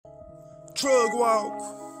Truck walk.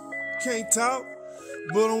 Can't talk,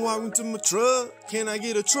 but I'm walking to my truck. Can I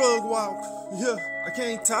get a truck walk? Yeah, I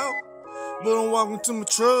can't talk, but I'm walking to my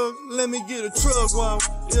truck. Let me get a truck walk.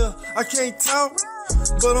 Yeah, I can't talk,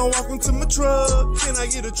 but I'm walking to my truck. Can I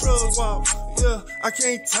get a truck walk? Yeah, I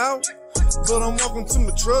can't talk, but I'm walking to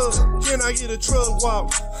my truck. Can I get a truck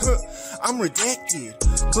walk? I'm redacted,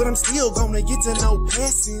 but I'm still gonna get to know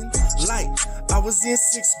passing. Like I was in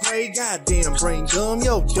 6th grade, goddamn brain dumb,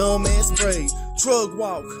 yo dumb ass brain. Truck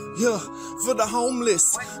walk, yeah, for the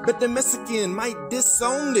homeless, but the Mexican might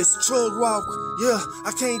disown this. Truck walk, yeah,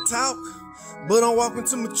 I can't talk, but I'm walking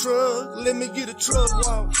to my truck. Let me get a truck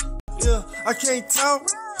walk. Yeah, I can't talk,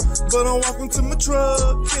 but I'm walking to my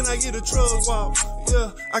truck. Can I get a truck walk?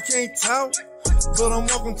 Yeah, I can't talk, but I'm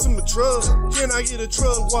walking to my truck. Can I get a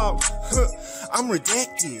truck walk? I'm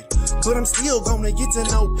redacted, but I'm still gonna get to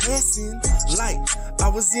know passing. Like I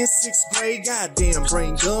was in 6th grade, goddamn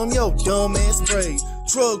brain dumb, yo dumb ass brain.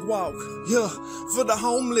 Truck walk, yeah, for the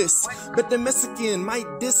homeless, but the Mexican might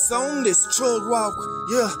disown this. Truck walk,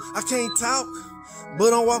 yeah, I can't talk,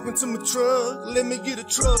 but I'm walking to my truck. Let me get a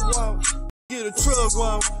truck walk. Get a truck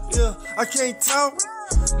walk. Yeah, I can't talk,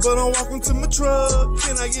 but I'm walking to my truck.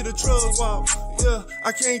 Can I get a truck walk? Yeah,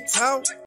 I can't talk,